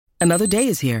Another day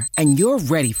is here, and you're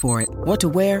ready for it. What to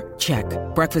wear? Check.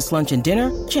 Breakfast, lunch, and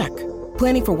dinner? Check.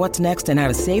 Planning for what's next and how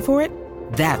to save for it?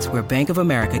 That's where Bank of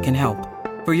America can help.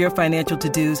 For your financial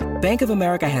to-dos, Bank of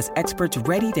America has experts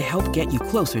ready to help get you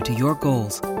closer to your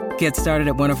goals. Get started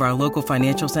at one of our local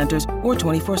financial centers or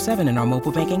 24/7 in our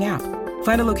mobile banking app.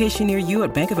 Find a location near you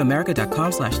at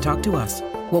bankofamerica.com/talktous.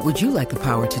 What would you like the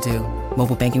power to do?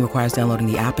 Mobile banking requires downloading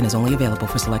the app and is only available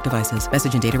for select devices.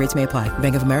 Message and data rates may apply.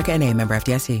 Bank of America N.A., member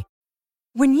FDIC.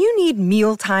 When you need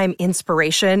mealtime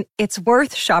inspiration, it's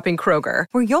worth shopping Kroger,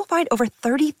 where you'll find over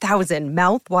 30,000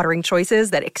 mouth-watering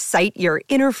choices that excite your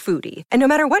inner foodie. And no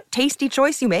matter what tasty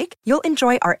choice you make, you'll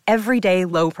enjoy our everyday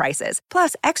low prices,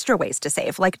 plus extra ways to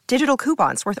save, like digital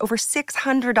coupons worth over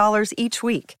 $600 each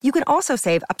week. You can also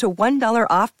save up to $1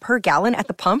 off per gallon at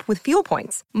the pump with fuel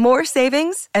points. More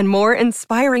savings and more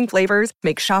inspiring flavors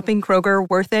make shopping Kroger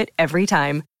worth it every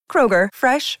time. Kroger,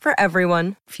 fresh for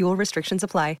everyone. Fuel restrictions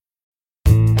apply.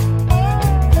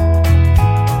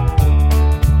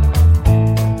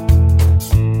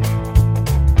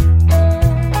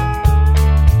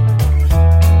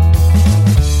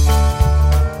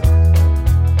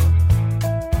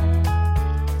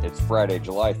 Friday,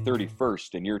 July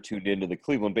 31st, and you're tuned into the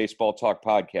Cleveland Baseball Talk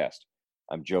podcast.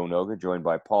 I'm Joe Noga, joined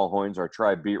by Paul Hoynes, our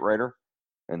Tribe beat writer,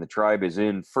 and the Tribe is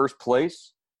in first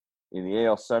place in the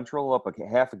AL Central, up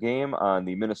half a game on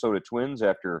the Minnesota Twins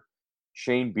after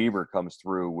Shane Bieber comes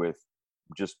through with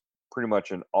just pretty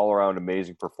much an all-around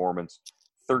amazing performance,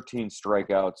 13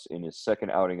 strikeouts in his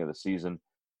second outing of the season,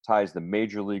 ties the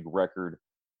Major League record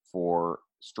for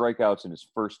strikeouts in his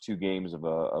first two games of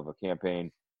a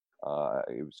campaign.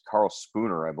 It was Carl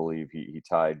Spooner, I believe, he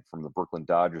tied from the Brooklyn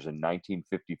Dodgers in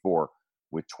 1954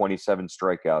 with 27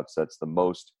 strikeouts. That's the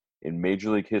most in Major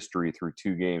League history through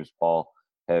two games, Paul.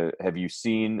 Have you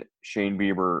seen Shane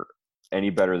Bieber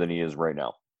any better than he is right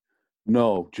now?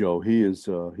 No, Joe. He is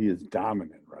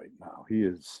dominant right now. He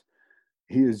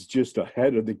is just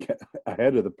ahead of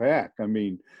the pack. I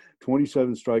mean,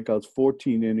 27 strikeouts,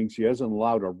 14 innings. He hasn't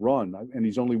allowed a run, and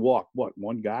he's only walked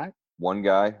one guy? One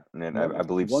guy, and then I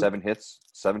believe 7 hits.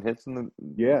 7 hits in the.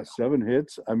 Yeah, 7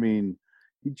 hits. I mean,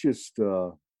 he just.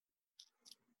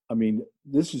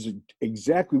 This is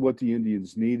exactly what the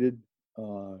Indians needed.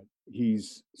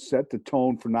 He's set the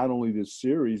tone for not only this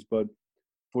series, but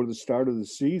for the start of the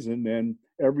season, and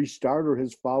every starter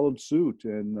has followed suit.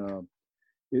 And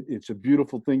it's a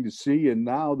beautiful thing to see. And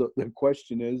now the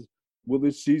question is, will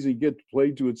this season get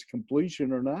played to its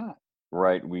completion or not?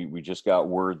 Right. We just got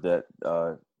word that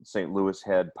St. Louis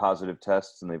had positive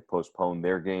tests, and they've postponed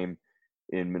their game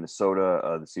in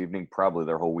Minnesota this evening, probably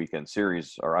their whole weekend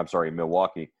series, or I'm sorry,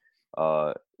 Milwaukee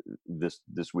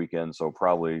this weekend. So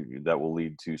probably that will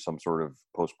lead to some sort of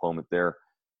postponement there.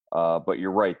 But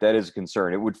you're right, that is a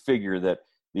concern. It would figure that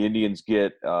the Indians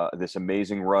get this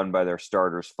amazing run by their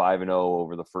starters, 5-0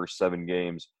 over the first 7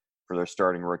 games for their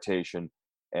starting rotation.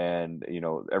 And,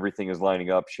 everything is lining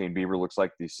up. Shane Bieber looks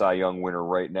like the Cy Young winner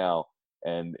right now.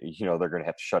 And, they're going to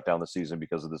have to shut down the season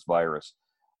because of this virus.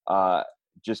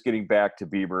 Just getting back to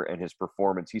Bieber and his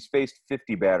performance, he's faced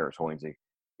 50 batters, Hoynesy,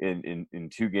 in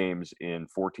 2 games in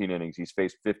 14 innings. He's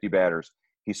faced 50 batters.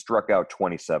 He struck out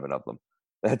 27 of them.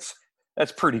 That's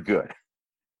pretty good.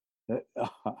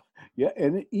 Yeah,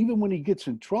 and even when he gets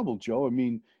in trouble, Joe, I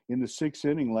mean, in the 6th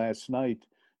inning last night,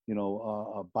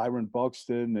 Byron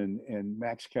Buxton and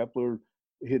Max Kepler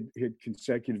hit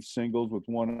consecutive singles with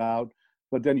 1 out,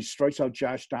 but then he strikes out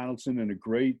Josh Donaldson in a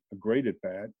great at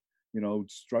bat.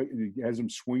 He has him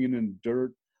swinging in the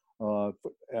dirt on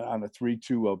a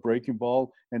 3-2 breaking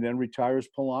ball, and then retires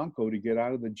Polanco to get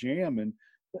out of the jam. And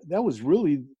that was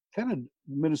really kind of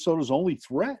Minnesota's only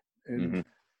threat. And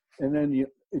and then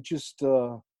it just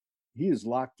he is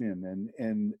locked in,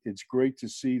 and it's great to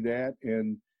see that.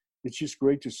 And it's just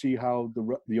great to see how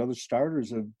the other starters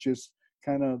have just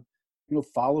kind of,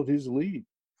 followed his lead.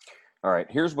 All right,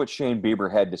 here's what Shane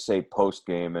Bieber had to say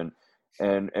post-game,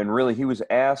 and really he was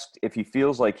asked if he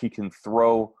feels like he can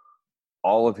throw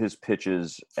all of his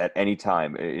pitches at any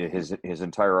time, his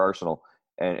entire arsenal,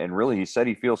 and really he said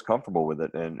he feels comfortable with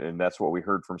it, and that's what we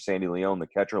heard from Sandy Leon, the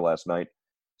catcher, last night.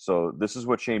 So this is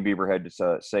what Shane Bieber had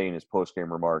to say in his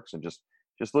post-game remarks, and just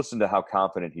listen to how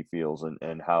confident he feels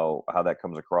and how that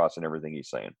comes across in everything he's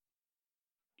saying.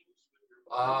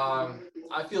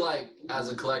 I feel like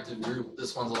as a collective group,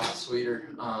 this one's a lot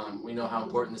sweeter. We know how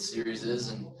important the series is,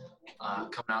 and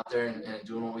coming out there and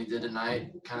doing what we did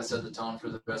tonight kind of set the tone for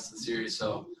the rest of the series.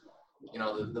 So,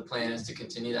 the plan is to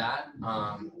continue that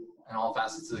in all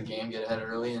facets of the game, get ahead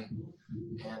early and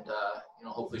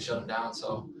hopefully shut them down.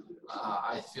 So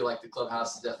I feel like the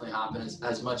clubhouse is definitely hopping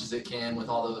as much as it can with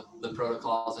all the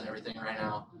protocols and everything right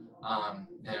now.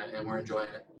 and we're enjoying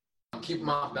it. Keep him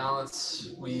off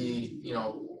balance. We,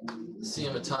 seen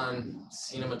him a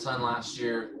ton last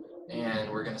year, and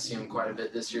we're going to see him quite a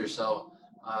bit this year. So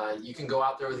you can go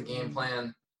out there with a game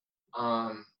plan,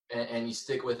 and you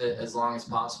stick with it as long as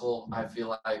possible. I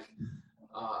feel like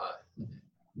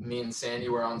me and Sandy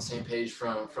were on the same page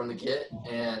from the get,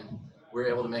 and we were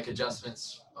able to make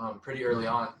adjustments pretty early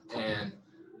on. And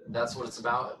that's what it's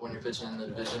about when you're pitching in the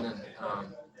division,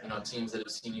 and teams that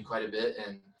have seen you quite a bit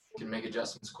and can make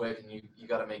adjustments quick, and you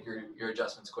got to make your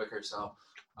adjustments quicker. So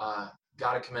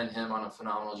got to commend him on a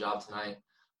phenomenal job tonight.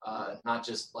 Not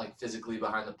just like physically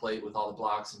behind the plate with all the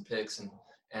blocks and picks and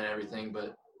everything,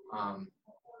 but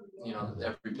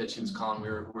every pitch he was calling, we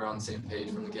were on the same page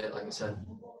from the get, like I said.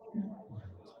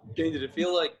 Jane, does it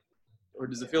feel like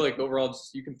overall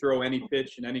just you can throw any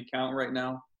pitch in any count right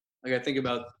now? Like I think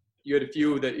about you had a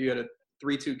few that you had a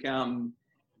 3-2 count and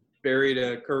buried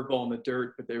a curveball in the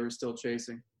dirt, but they were still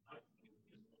chasing.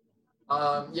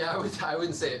 I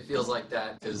wouldn't say it feels like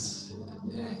that, because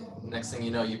next thing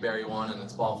you know, you bury one and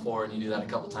it's ball 4, and you do that a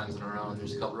couple times in a row and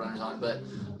there's a couple runners on.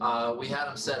 But we had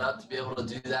them set up to be able to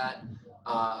do that.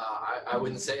 I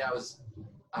wouldn't say I was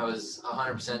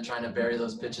 100% trying to bury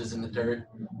those pitches in the dirt,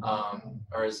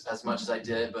 or as much as I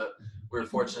did, but we were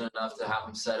fortunate enough to have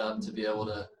them set up to be able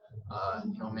to,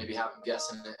 maybe have them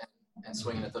guessing and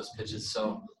swinging at those pitches.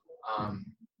 So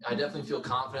I definitely feel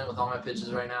confident with all my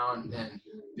pitches right now, and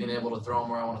being able to throw them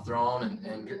where I want to throw them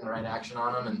and getting the right action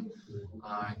on them.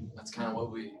 And that's kind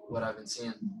of what I've been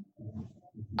seeing.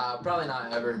 Probably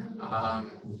not ever.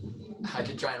 I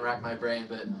could try and rack my brain,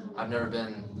 but I've never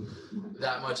been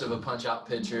that much of a punch-out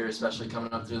pitcher, especially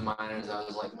coming up through the minors. I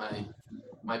was like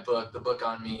the book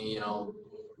on me,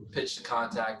 pitch to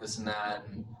contact, this and that.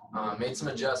 And made some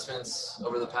adjustments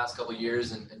over the past couple of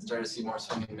years and started to see more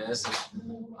swing and miss.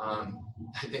 And,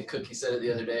 I think Cookie said it the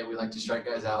other day, we like to strike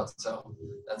guys out. So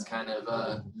that's kind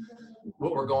of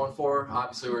what we're going for.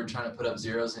 Obviously, we're trying to put up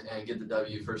zeros and get the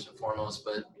W first and foremost.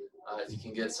 But if you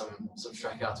can get some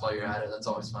strikeouts while you're at it, that's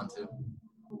always fun too.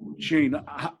 Shane,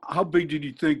 how big did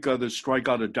you think the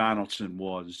strikeout of Donaldson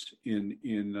was in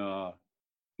the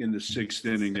 6th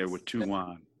inning there with 2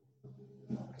 on?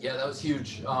 Yeah, that was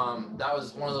huge. That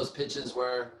was one of those pitches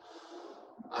where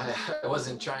I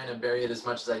wasn't trying to bury it as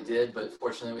much as I did, but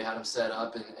fortunately we had him set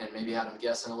up and maybe had him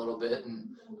guessing a little bit and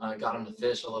got him to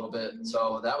fish a little bit.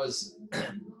 So that was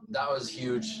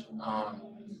huge.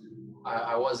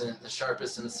 I wasn't the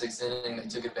sharpest in the 6th inning. I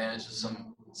took advantage of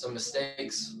some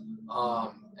mistakes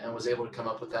and was able to come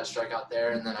up with that strikeout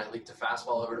there. And then I leaked a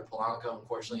fastball over to Polanco.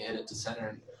 Unfortunately, hit it to center,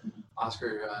 and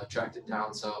Oscar tracked it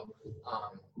down. So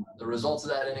the results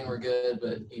of that inning were good,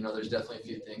 but there's definitely a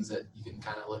few things that you can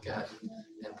kind of look at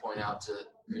and point out to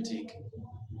critique.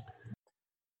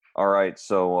 All right,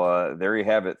 so there you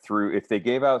have it. If they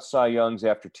gave out Cy Youngs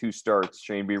after 2 starts,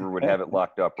 Shane Bieber would have it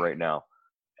locked up right now.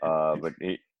 But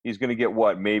he's going to get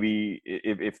what? Maybe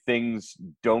if things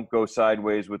don't go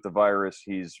sideways with the virus,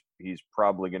 he's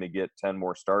probably going to get 10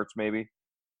 more starts, maybe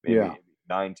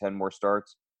 9, 10 more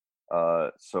starts.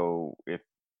 So if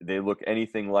they look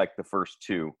anything like the first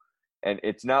 2, and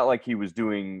it's not like he was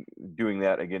doing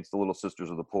that against the Little Sisters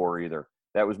of the Poor either.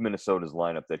 That was Minnesota's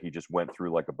lineup that he just went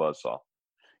through like a buzzsaw.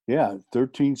 Yeah,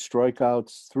 13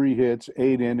 strikeouts, 3 hits,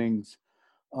 8 innings.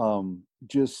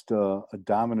 Just a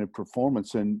dominant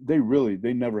performance, and they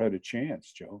never had a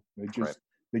chance, Joe.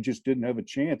 They just didn't have a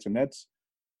chance, and that's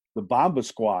the Bomba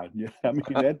squad. Yeah, I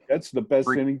mean that's the best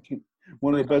inning team,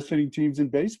 one of the best inning teams in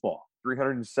baseball.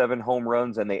 307 home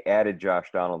runs, and they added Josh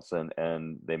Donaldson,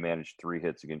 and they managed 3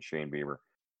 hits against Shane Bieber.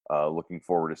 Looking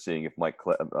forward to seeing if Mike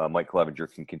Clevenger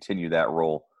can continue that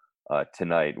role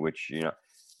tonight, which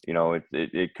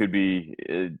it could be.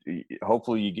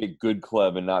 Hopefully, you get good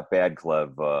Clev and not bad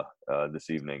Clev this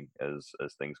evening as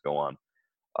things go on.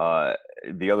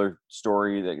 The other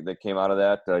story that came out of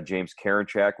that, James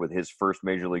Karinchak with his first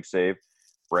major league save.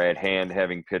 Brad Hand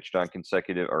having pitched on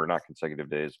consecutive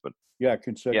days, but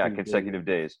consecutive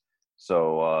days.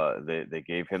 So they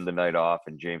gave him the night off,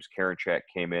 and James Karinchak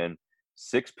came in,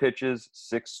 6 pitches,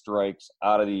 6 strikes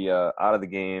out of the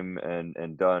game,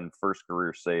 and done, first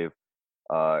career save.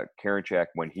 Karinchak,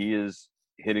 when he is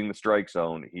hitting the strike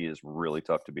zone, he is really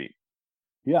tough to beat.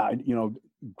 Yeah, a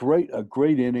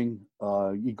great inning.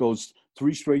 He goes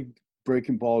 3 straight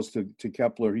breaking balls to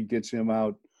Kepler. He gets him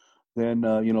out. Then,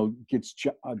 gets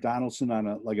Donaldson on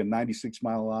a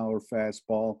 96-mile-an-hour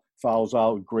fastball, fouls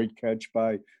out. Great catch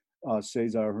by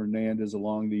Cesar Hernandez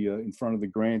along the in front of the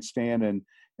grandstand, and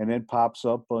then pops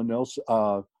up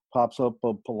Polanco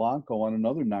on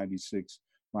another 96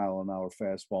 mile-an-hour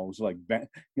fastball. It was like,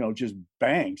 just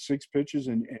bang, 6 pitches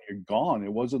and you're gone.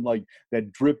 It wasn't like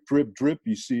that drip, drip, drip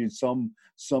you see some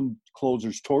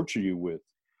closers torture you with.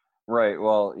 Right.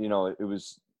 Well, it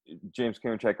was James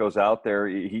Karinchak goes out there.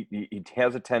 He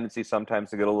has a tendency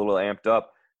sometimes to get a little amped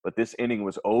up, but this inning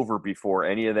was over before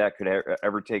any of that could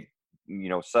ever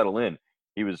settle in.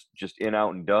 He was just in,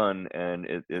 out, and done, and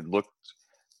it looked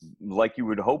like you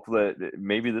would hope that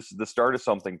maybe this is the start of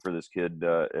something for this kid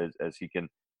as he can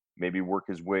maybe work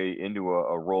his way into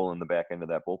a role in the back end of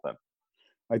that bullpen.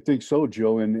 I think so,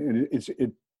 Joe, and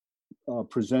it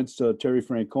presents Terry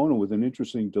Francona with an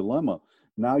interesting dilemma.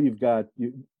 Now you've got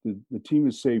the team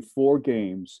has saved 4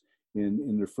 games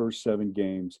in their first 7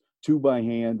 games, 2 by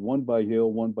hand, 1 by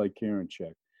Hill, 1 by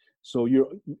Karinchak. So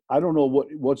I don't know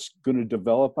what's going to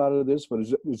develop out of this, but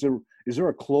is there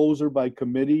a closer by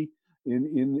committee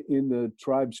in the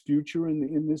Tribe's future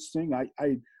in this thing? I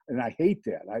hate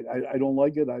that. I don't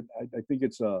like it. I think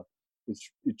it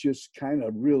just kind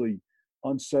of really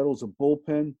unsettles the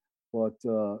bullpen. But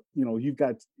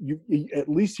at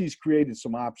least he's created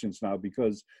some options now,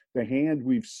 because the hand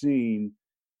we've seen,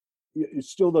 it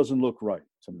still doesn't look right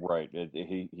to me. Right.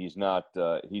 He's not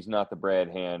the Brad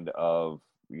Hand of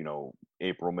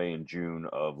April, May, and June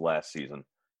of last season.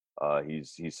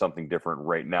 He's something different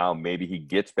right now. Maybe he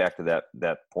gets back to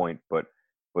that point, but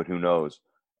who knows?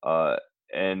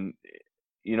 Francona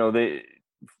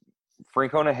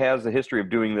has a history of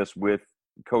doing this with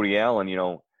Cody Allen.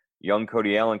 Young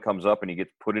Cody Allen comes up and he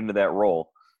gets put into that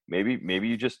role. Maybe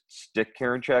you just stick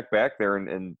Karinchak back there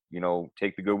and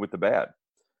take the good with the bad.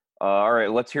 All right,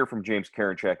 let's hear from James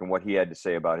Karinchak and what he had to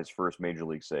say about his first major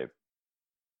league save.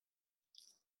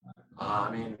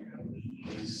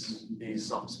 He's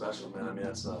something special, man. I mean,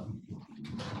 that's I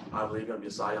believe he's going to be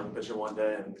a Cy Young pitcher one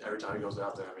day, and every time he goes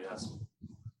out there, that's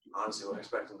honestly what I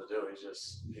expect him to do.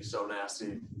 He's so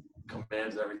nasty,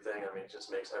 commands everything. It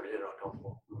just makes every hitter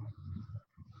uncomfortable.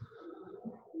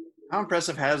 How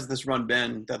impressive has this run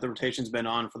been that the rotation's been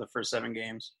on for the first 7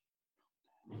 games?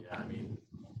 Yeah,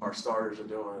 our starters are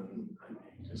doing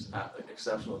just an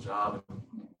exceptional job.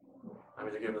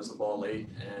 They're giving us the ball late,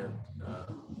 and I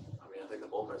think the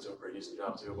bullpen's doing a pretty decent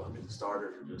job too. But the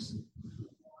starters are just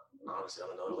honestly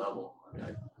on another level.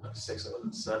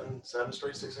 7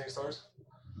 straight 6-inning starts.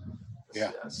 You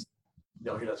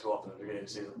don't hear that too often in the beginning of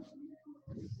the season.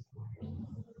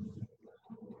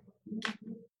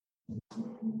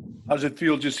 How's it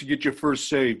feel just to get your first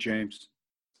save, James?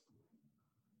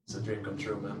 It's a dream come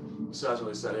true, man. It hasn't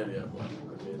really set in yet, but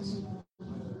it's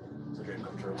a dream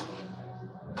come true.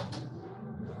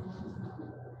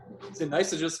 Is it nice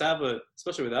to just have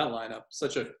especially with that lineup,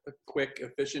 such a quick,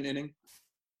 efficient inning?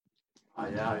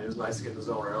 It was nice to get in the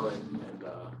zone early, and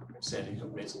Sandy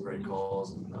made some great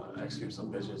calls and executed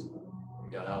some pitches and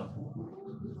got out.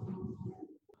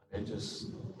 It's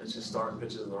just starting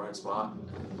pitches in the right spot,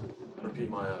 repeat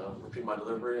my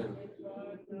delivery, and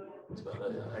it's about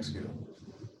execute.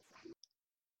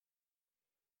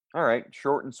 All right,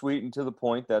 short and sweet and to the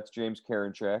point. That's James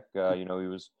Karinchak. He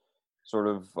was sort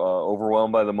of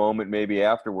overwhelmed by the moment maybe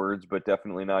afterwards, but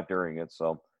definitely not during it.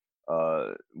 So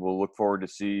we'll look forward to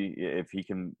see if he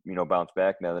can, bounce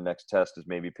back. Now the next test is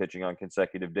maybe pitching on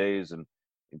consecutive days and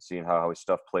seeing how his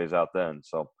stuff plays out then.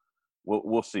 So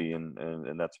we'll see,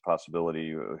 and that's a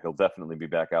possibility. He'll definitely be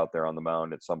back out there on the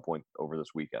mound at some point over this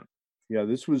weekend. Yeah,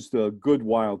 this was the good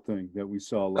Wild thing that we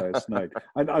saw last night.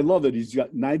 I love that he's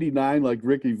got 99 like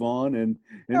Ricky Vaughn,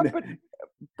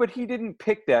 but he didn't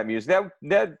pick that music.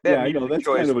 That music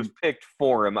choice was picked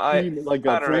for him. Like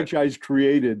a franchise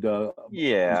created. I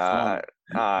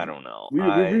don't know. We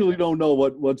really don't know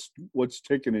what's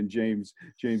ticking in James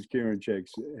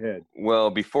Karinchak's head. Well,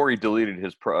 before he deleted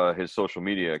his social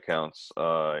media accounts,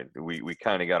 we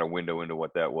kind of got a window into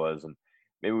what that was, and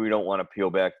maybe we don't want to peel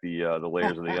back the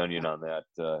layers of the onion on that.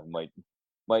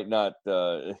 Might not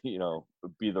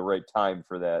be the right time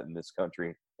for that in this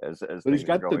country. But he's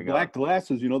got the black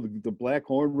glasses, the black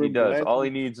horn rim. He does. Glasses. All he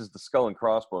needs is the skull and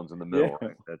crossbones in the middle. Yeah.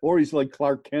 Right? Or he's like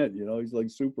Clark Kent, he's like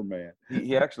Superman.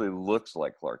 He actually looks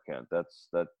like Clark Kent. That's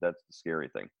the scary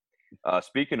thing.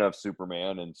 Speaking of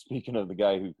Superman, and speaking of the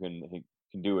guy who can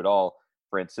do it all,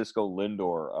 Francisco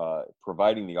Lindor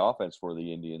providing the offense for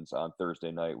the Indians on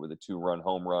Thursday night with a 2-run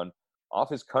home run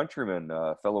off his countryman,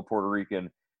 fellow Puerto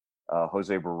Rican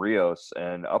Jose Barrios,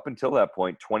 and up until that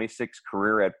point, 27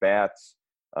 career at bats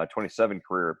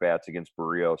against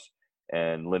Barrios,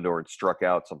 and Lindor had struck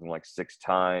out something like 6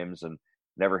 times and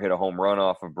never hit a home run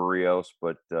off of Barrios,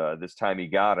 but this time he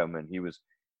got him, and he was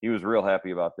real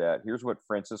happy about that. Here's what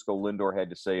Francisco Lindor had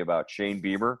to say about Shane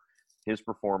Bieber, his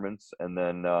performance, and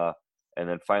then and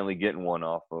then finally getting one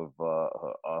off of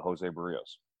Jose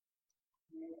Barrios.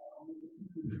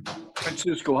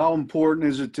 Francisco, how important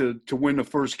is it to win the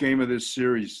first game of this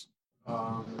series?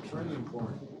 It's really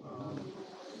important.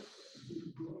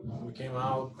 We came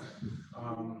out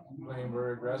playing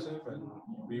very aggressive, and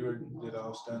Beaver did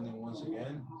outstanding once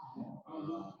again.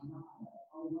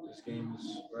 This game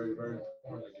is very, very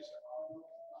important, like you said.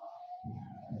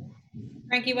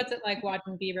 Frankie, what's it like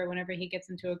watching Bieber whenever he gets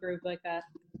into a groove like that?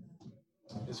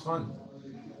 It's fun.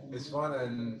 It's fun,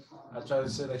 and I try to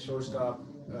sit at shortstop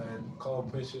and call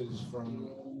pitches from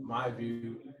my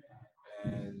view.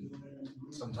 And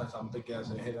sometimes I'm thinking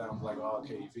as a hitter, I'm like, oh,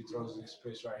 okay, if he throws this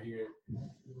pitch right here,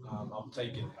 I'll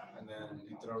take it. And then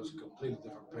he throws a completely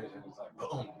different pitch, and it's like,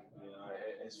 boom. You know,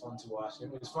 it's fun to watch.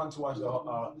 It's fun to watch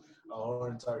our whole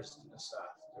entire staff.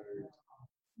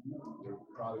 They're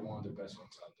probably one of the best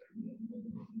ones out there.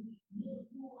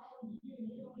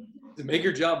 Does it make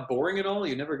your job boring at all?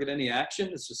 You never get any action?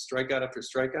 It's just strikeout after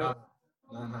strikeout?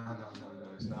 No.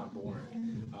 It's not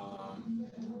boring.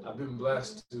 I've been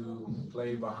blessed to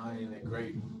play behind a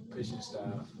great pitching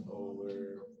staff over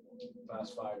the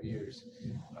past 5 years.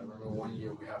 I remember one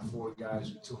year we had 4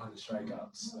 guys with 200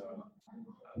 strikeouts.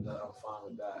 I'm fine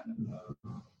with that.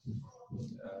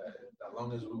 As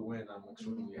long as we win, I'm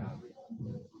extremely happy.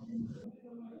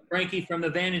 Frankie, from the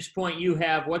vantage point you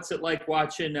have, what's it like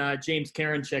watching James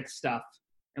Karinchak's stuff?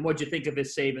 And what'd you think of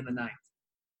his save in the ninth?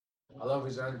 I love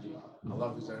his energy.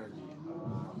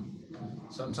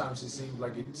 Sometimes it seems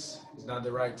like it's not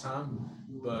the right time,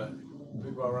 but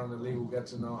people around the league will get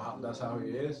to know that's how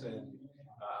he is, and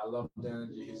I love the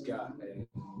energy he's got and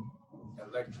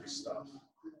electric stuff.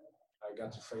 I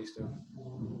got to face him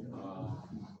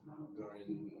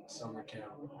during summer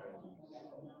camp, and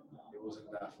it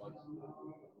wasn't that fun.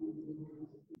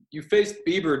 You faced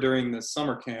Bieber during the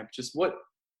summer camp. Just what,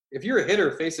 if you're a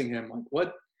hitter facing him, like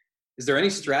what, is there any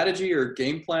strategy or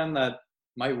game plan that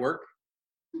might work?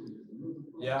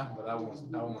 Yeah, but that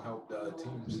won't help the other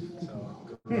teams. So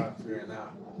good luck figuring it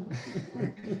out.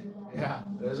 Yeah,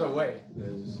 there's a way.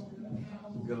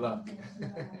 Good luck.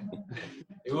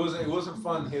 It wasn't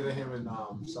fun hitting him in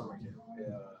summer camp.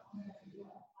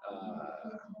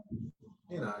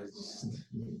 Yeah. It's just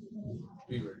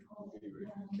Beaver.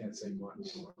 Can't say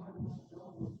much.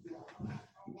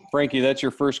 Frankie, that's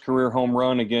your first career home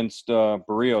run against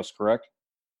Barrios, correct?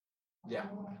 Yeah.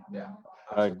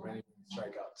 Many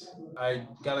strikeouts. I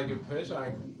got a good pitch.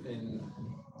 And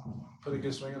put a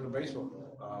good swing on the baseball.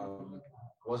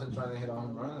 Wasn't trying to hit a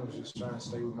home run. I was just trying to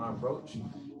stay with my approach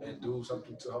and do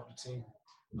something to help the team.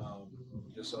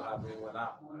 Just so happened it went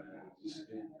out.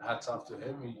 Hats off to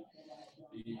him.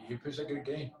 He pitched a good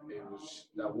game. It was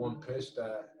that one pitch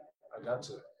that I got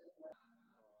to. How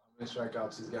many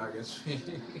strikeouts he's got against me?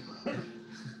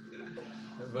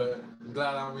 But I'm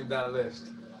glad I'm in that list.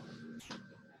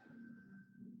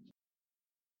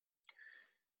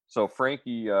 So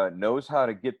Frankie knows how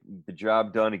to get the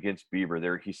job done against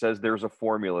Bieber. He says there's a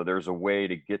formula, there's a way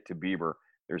to get to Bieber,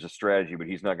 there's a strategy, but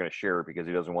he's not going to share it because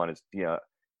he doesn't want he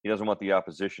doesn't want the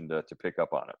opposition to pick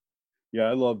up on it. Yeah,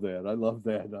 I love that.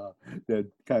 That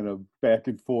kind of back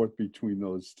and forth between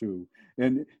those two.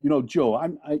 And Joe,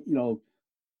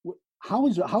 how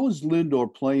is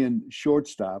Lindor playing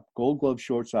shortstop, Gold Glove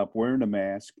shortstop, wearing a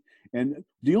mask? And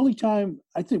the only time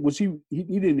I think was he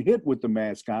didn't hit with the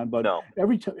mask on, but no.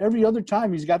 every other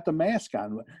time he's got the mask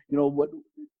on.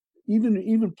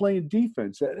 Even playing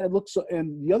defense, it looks.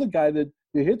 And the other guy that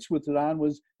hits with it on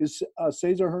is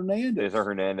Cesar Hernandez. Cesar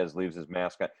Hernandez leaves his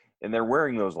mask on, and they're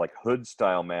wearing those like hood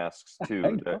style masks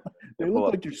too. They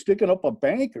look like you're sticking up a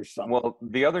bank or something. Well,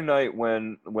 the other night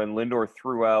when Lindor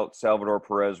threw out Salvador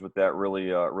Perez with that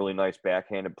really nice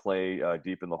backhanded play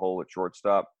deep in the hole at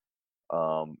shortstop.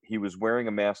 He was wearing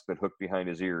a mask that hooked behind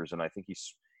his ears, and I think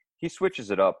he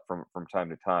switches it up from time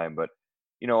to time. But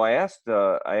I asked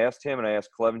him and I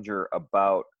asked Clevenger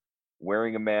about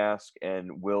wearing a mask,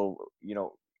 and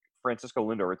Francisco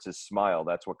Lindor, it's his smile.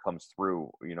 That's what comes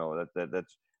through.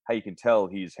 That's how you can tell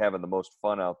he's having the most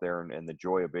fun out there, and the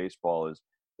joy of baseball is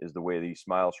the way that he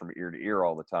smiles from ear to ear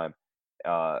all the time.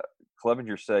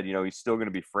 Clevenger said, he's still going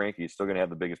to be Frankie. He's still going to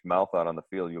have the biggest mouth out on the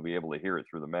field. You'll be able to hear it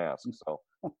through the mask. So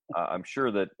I'm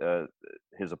sure that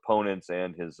his opponents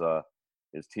and his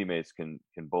teammates can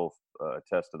both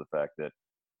attest to the fact that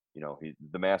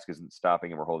the mask isn't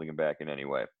stopping him or holding him back in any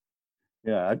way.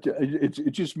 Yeah,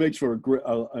 it just makes for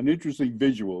an interesting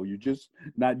visual. You just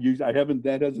not use.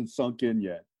 That hasn't sunk in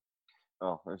yet.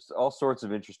 Oh, there's all sorts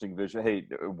of interesting visual. Hey,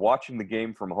 watching the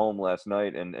game from home last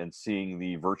night and seeing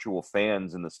the virtual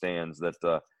fans in the stands that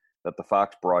the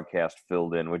Fox broadcast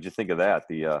filled in. What'd you think of that?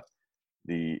 The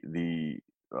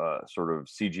sort of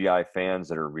CGI fans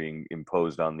that are being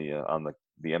imposed on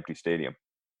the empty stadium.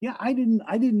 Yeah, I didn't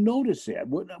notice that.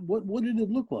 What did it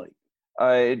look like?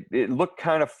 It looked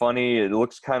kind of funny. It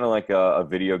looks kind of like a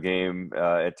video game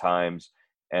at times,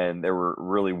 and there were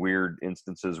really weird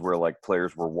instances where like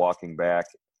players were walking back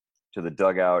to the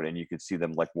dugout, and you could see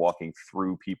them like walking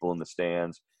through people in the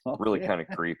stands. Really kind of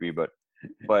creepy, but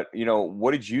you know,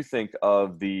 what did you think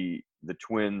of the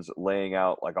Twins laying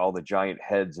out like all the giant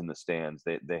heads in the stands?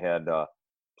 They had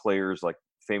players, like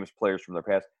famous players from their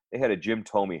past. They had a Jim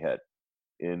Thome head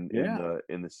in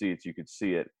the seats. You could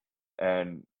see it,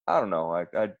 and I don't know.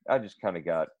 I just kind of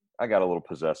got a little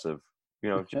possessive. You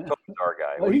know, Jim Thome's our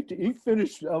guy. Well, he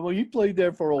finished. Well, he played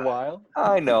there for a while.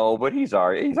 I know, but he's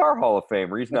our Hall of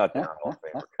Famer. He's not their Hall of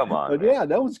Famer. Come on. But man. Yeah,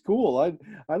 that was cool.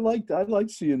 I liked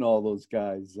seeing all those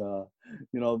guys.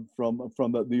 You know, from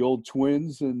the old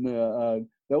Twins, and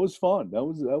that was fun. That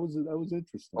was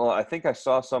interesting. Well, I think I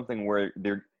saw something where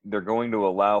they're going to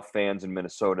allow fans in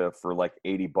Minnesota for like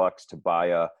 $80 to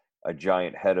buy a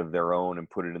giant head of their own and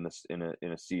put it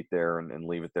in a seat there and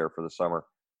leave it there for the summer.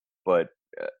 But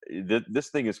this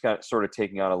thing is sort of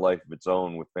taking on a life of its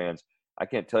own with fans. I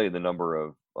can't tell you the number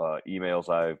of emails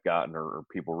I've gotten or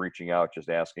people reaching out just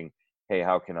asking, "Hey,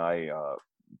 how can I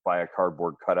buy a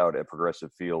cardboard cutout at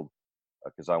Progressive Field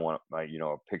because I want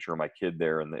a picture of my kid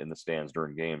there in the stands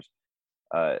during games."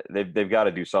 They've got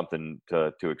to do something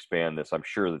to expand this. I'm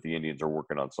sure that the Indians are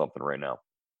working on something right now.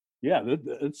 Yeah,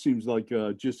 that seems like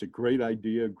just a great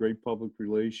idea, great public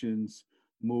relations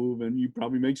move, and you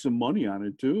probably make some money on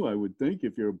it too, I would think,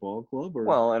 if you're a ball club,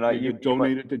 or you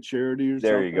donate it to charity or something.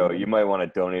 There you go. You might want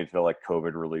to donate it to like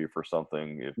COVID relief or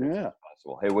something if it's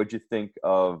possible. Hey, what'd you think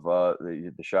of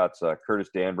the shots? Curtis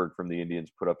Danberg from the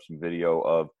Indians put up some video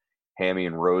of Hammy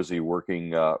and Rosie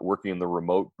working in the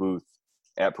remote booth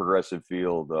at Progressive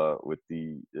Field with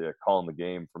the calling the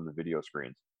game from the video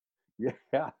screens.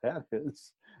 Yeah, that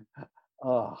is.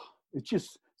 It's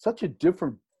just such a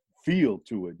different feel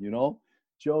to it, you know,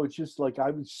 Joe. It's just like I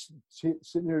was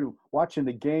sitting here watching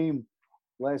the game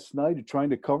last night and trying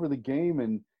to cover the game,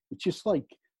 and it's just like,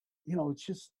 you know, it's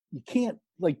just you can't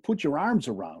like put your arms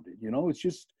around it, you know. It's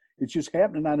just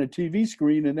happening on a TV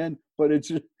screen, and then but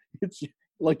it's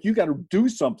like you got to do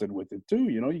something with it too,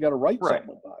 you know. You got to write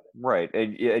something about it, right?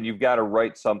 And you've got to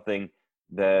write something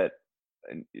that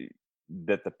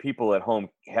the people at home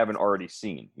haven't already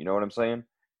seen. You know what I'm saying?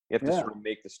 You have to sort of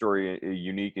make the story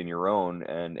unique in your own,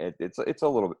 and it's a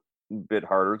little bit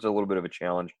harder. It's a little bit of a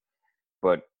challenge,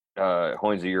 but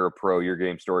Hoynesy, you're a pro. Your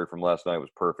game story from last night was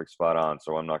perfect, spot on.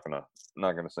 So I'm not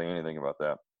gonna say anything about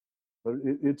that. But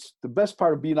it's the best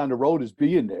part of being on the road is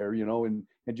being there, you know, and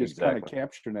just kind of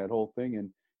capturing that whole thing. And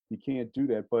you can't do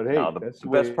that. But hey,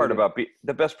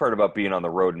 the best part about being on the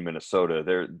road in Minnesota,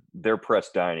 their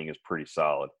press dining is pretty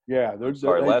solid. Yeah, they've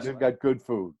got good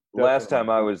food. Definitely. Last time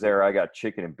I was there, I got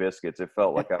chicken and biscuits. It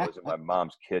felt like I was in my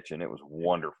mom's kitchen. It was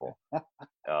wonderful.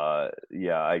 That's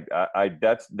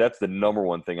the number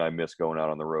one thing I miss going out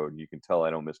on the road. You can tell I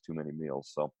don't miss too many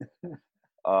meals. So,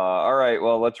 all right,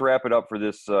 well, let's wrap it up for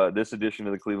this edition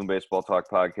of the Cleveland Baseball Talk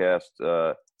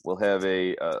podcast. We'll have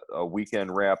a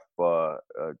weekend wrap for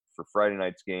Friday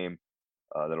night's game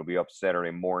that'll be up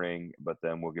Saturday morning, but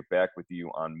then we'll get back with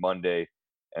you on Monday,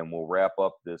 and we'll wrap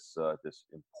up this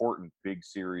important big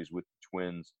series with the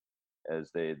Twins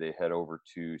as they head over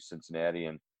to Cincinnati.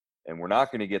 And we're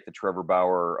not going to get the Trevor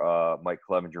Bauer Mike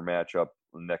Clevenger matchup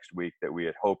next week that we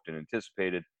had hoped and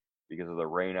anticipated because of the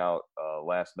rain out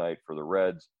last night for the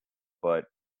Reds, but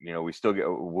you know,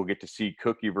 we'll get to see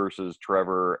Cookie versus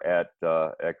Trevor at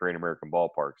Great American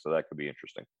Ballpark, so that could be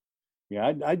interesting.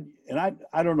 Yeah,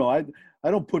 I don't know. I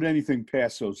don't put anything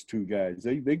past those two guys.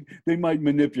 They might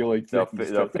manipulate things.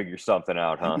 They'll figure something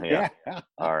out, huh? Yeah.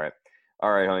 All right,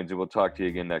 Hoynesy. We'll talk to you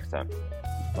again next time.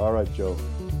 All right, Joe.